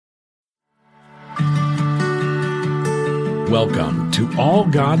Welcome to All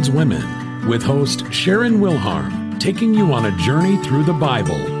God's Women with host Sharon Wilharm, taking you on a journey through the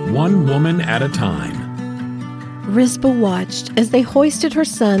Bible, one woman at a time. Rizpah watched as they hoisted her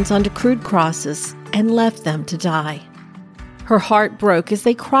sons onto crude crosses and left them to die. Her heart broke as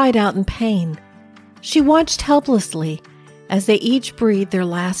they cried out in pain. She watched helplessly as they each breathed their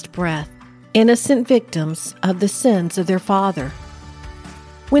last breath, innocent victims of the sins of their father.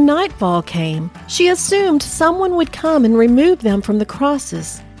 When nightfall came, she assumed someone would come and remove them from the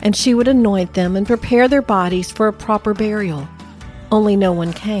crosses, and she would anoint them and prepare their bodies for a proper burial. Only no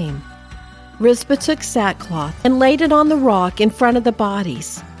one came. Rizpah took sackcloth and laid it on the rock in front of the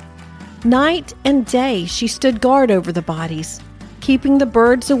bodies. Night and day she stood guard over the bodies, keeping the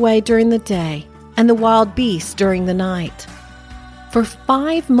birds away during the day and the wild beasts during the night. For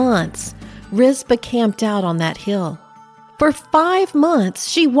 5 months, Rizpah camped out on that hill. For 5 months,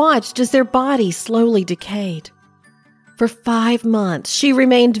 she watched as their bodies slowly decayed. For 5 months, she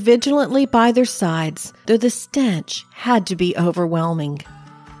remained vigilantly by their sides, though the stench had to be overwhelming.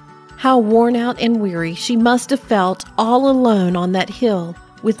 How worn out and weary she must have felt all alone on that hill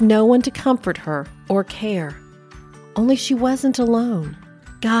with no one to comfort her or care. Only she wasn't alone.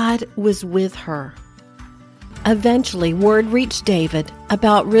 God was with her. Eventually, word reached David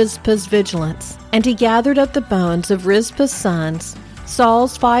about Rizpah's vigilance, and he gathered up the bones of Rizpah's sons,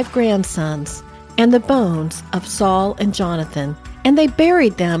 Saul's 5 grandsons, and the bones of Saul and Jonathan, and they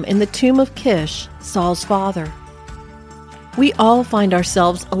buried them in the tomb of Kish, Saul's father. We all find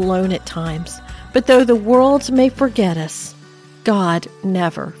ourselves alone at times, but though the world may forget us, God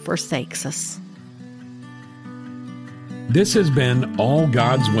never forsakes us. This has been All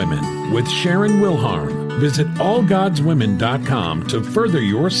God's Women with Sharon Wilharm. Visit allgodswomen.com to further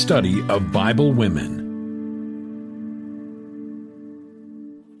your study of Bible women.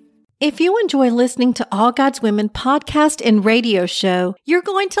 If you enjoy listening to All God's Women podcast and radio show, you're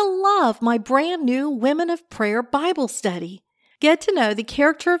going to love my brand new Women of Prayer Bible study. Get to know the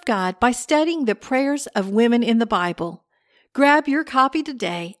character of God by studying the prayers of women in the Bible. Grab your copy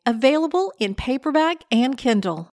today, available in paperback and Kindle.